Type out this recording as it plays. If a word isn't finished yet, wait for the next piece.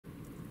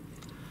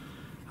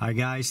Hi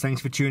guys,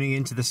 thanks for tuning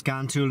in to the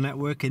Scan Tool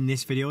Network. In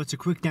this video, it's a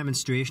quick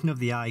demonstration of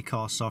the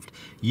iCarsoft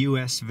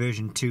US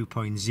version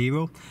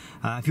 2.0.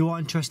 If you are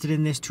interested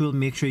in this tool,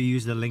 make sure you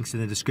use the links in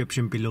the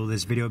description below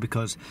this video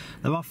because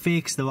there are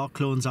fakes, there are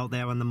clones out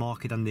there on the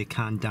market and they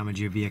can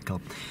damage your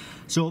vehicle.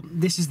 So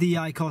this is the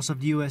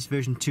iCarsoft US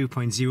version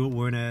 2.0.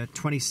 We're in a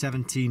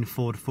 2017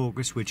 Ford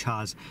Focus which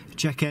has a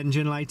check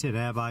engine light, an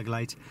airbag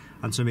light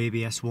and some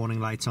ABS warning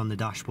lights on the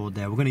dashboard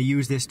there. We're going to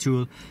use this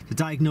tool to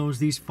diagnose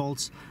these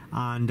faults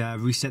and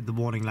reset the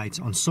warning lights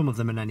on some of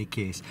them in any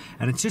case.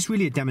 And it's just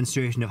really a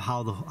demonstration of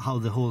how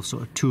the whole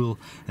sort of tool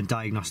and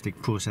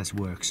diagnostic process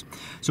works.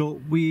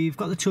 So we've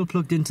got the tool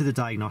plugged into the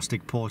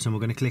diagnostic port and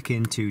we're going to click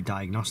into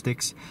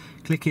Diagnostics,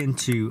 click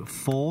into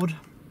Ford,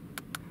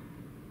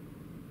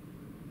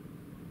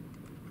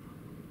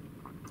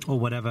 or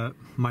whatever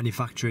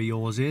manufacturer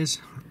yours is.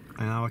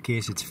 In our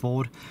case it's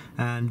Ford,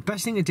 and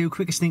best thing to do,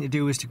 quickest thing to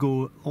do is to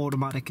go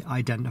automatic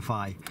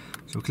identify.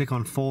 So click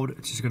on Ford,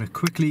 it's just going to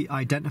quickly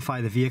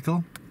identify the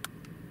vehicle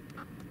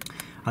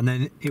and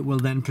then it will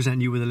then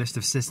present you with a list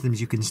of systems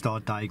you can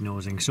start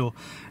diagnosing. So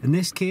in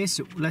this case,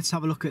 let's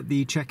have a look at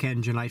the check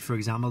engine light, for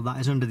example.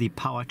 That is under the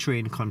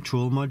powertrain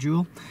control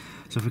module.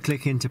 So if we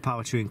click into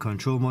powertrain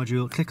control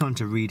module, click on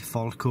to read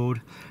fault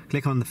code,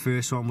 click on the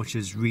first one which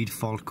is read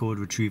fault code,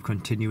 retrieve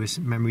continuous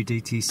memory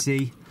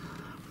DTC,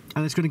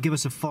 and it's going to give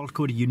us a fault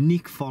code, a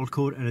unique fault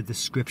code and a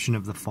description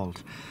of the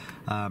fault.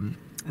 In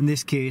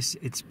this case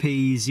it's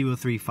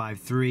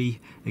P0353,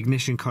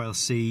 ignition coil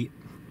C,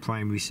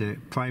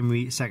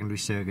 primary secondary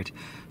circuit.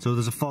 So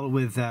there's a fault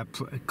with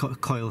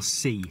coil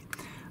C.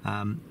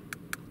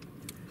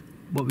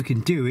 What we can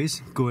do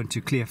is go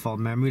into clear fault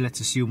memory. Let's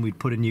assume we'd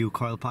put a new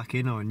coil pack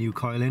in or a new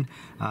coil in.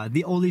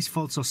 All these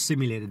faults are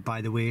simulated,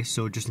 by the way,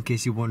 so just in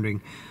case you're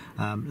wondering,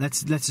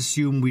 let's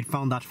assume we'd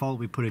found that fault,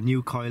 we put a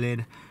new coil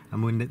in,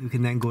 and we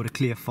can then go to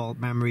clear fault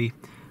memory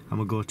and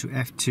we'll go to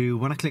F2.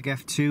 When I click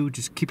F2,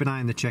 just keep an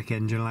eye on the check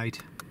engine light.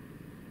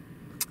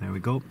 There we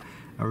go,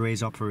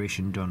 erase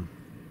operation done.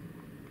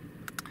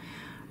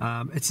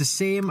 It's the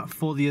same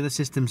for the other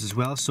systems as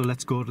well, so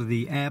let's go to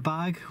the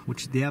airbag,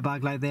 which is the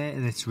airbag light there,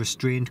 and its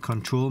restraint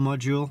control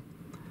module.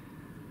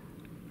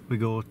 We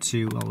go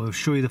to, well, we'll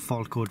show you the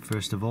fault code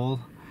first of all.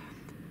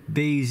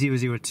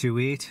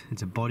 B0028,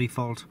 it's a body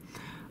fault.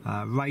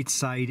 Right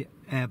side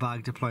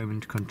airbag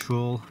deployment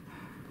control.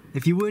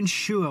 If you weren't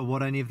sure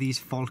what any of these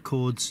fault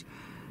codes,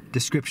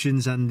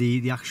 descriptions and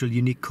the actual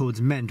unique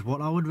codes meant,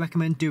 what I would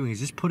recommend doing is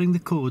just putting the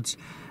codes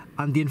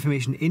and the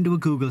information into a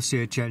Google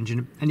search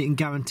engine, and you can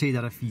guarantee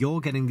that if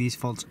you're getting these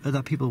faults,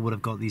 other people would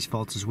have got these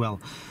faults as well.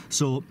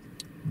 So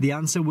the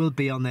answer will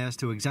be on there as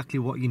to exactly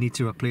what you need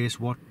to replace,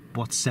 what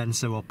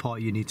sensor or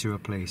part you need to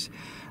replace.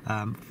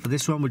 For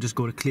this one, we'll just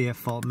go to clear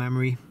fault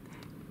memory.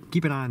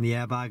 Keep an eye on the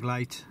airbag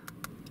light.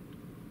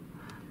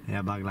 The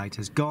airbag light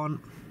has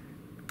gone.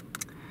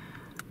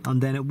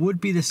 And then it would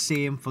be the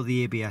same for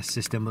the ABS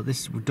system, but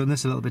we've done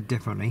this a little bit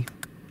differently.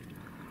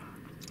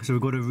 So we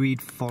go to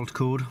read fault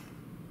code.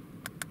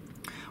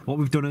 What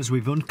we've done is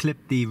we've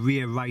unclipped the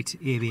rear right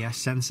ABS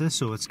sensor,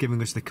 so it's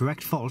giving us the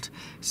correct fault,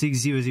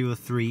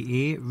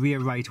 6003A, rear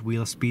right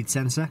wheel speed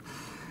sensor.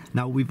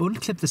 Now we've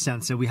unclipped the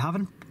sensor, we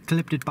haven't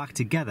clipped it back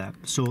together,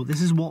 so this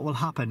is what will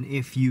happen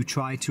if you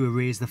try to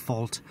erase the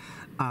fault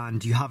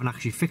and you haven't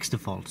actually fixed the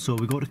fault. So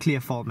we go to clear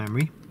fault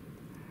memory,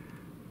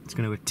 it's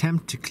going to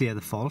attempt to clear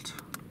the fault.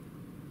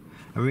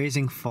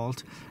 Erasing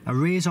fault,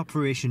 erase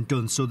operation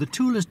done. So the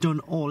tool has done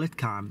all it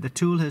can. The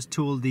tool has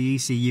told the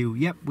ECU,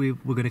 yep, we're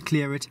going to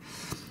clear it,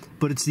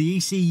 but it's the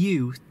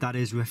ECU that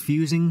is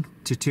refusing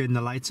to turn the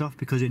lights off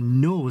because it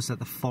knows that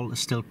the fault is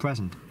still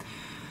present.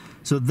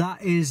 So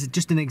that is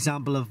just an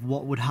example of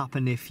what would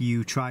happen if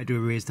you tried to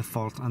erase the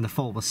fault and the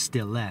fault was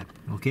still there,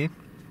 okay?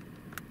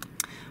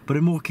 But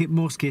in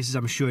most cases,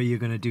 I'm sure you're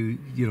going to do,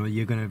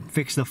 you're going to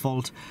fix the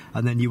fault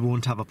and then you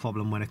won't have a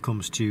problem when it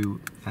comes to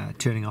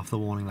turning off the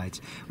warning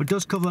lights. But it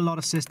does cover a lot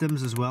of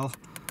systems as well.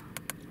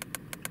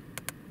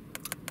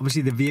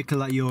 Obviously, the vehicle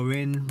that you're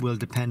in will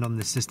depend on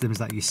the systems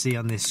that you see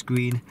on this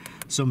screen.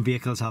 Some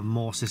vehicles have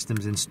more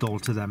systems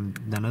installed to them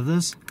than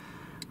others.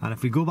 And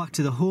if we go back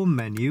to the home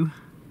menu,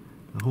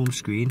 the home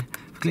screen,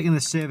 if we click on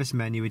the service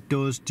menu, it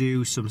does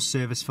do some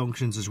service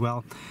functions as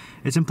well.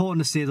 It's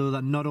important to say though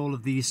that not all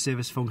of these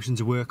service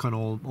functions work on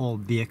all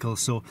vehicles.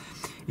 So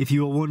if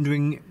you were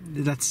wondering,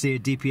 let's say a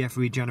DPF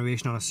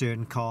regeneration on a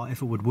certain car,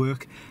 if it would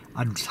work,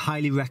 I'd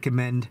highly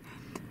recommend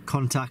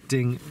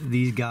contacting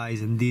these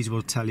guys and these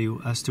will tell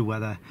you as to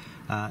whether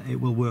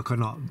it will work or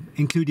not.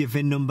 Include your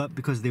VIN number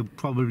because they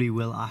probably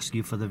will ask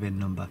you for the VIN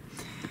number.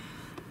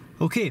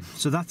 Okay,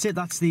 so that's it.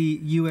 That's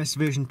the US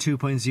version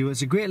 2.0.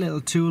 It's a great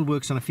little tool,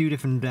 works on a few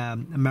different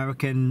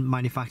American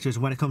manufacturers.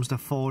 When it comes to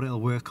Ford,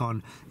 it'll work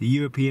on the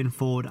European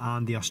Ford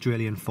and the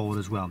Australian Ford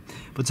as well.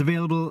 But it's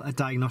available at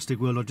Diagnostic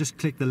World, or just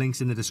click the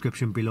links in the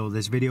description below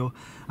this video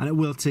and it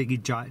will take you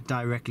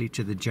directly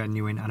to the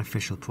genuine and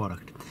official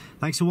product.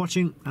 Thanks for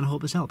watching and I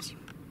hope this helps.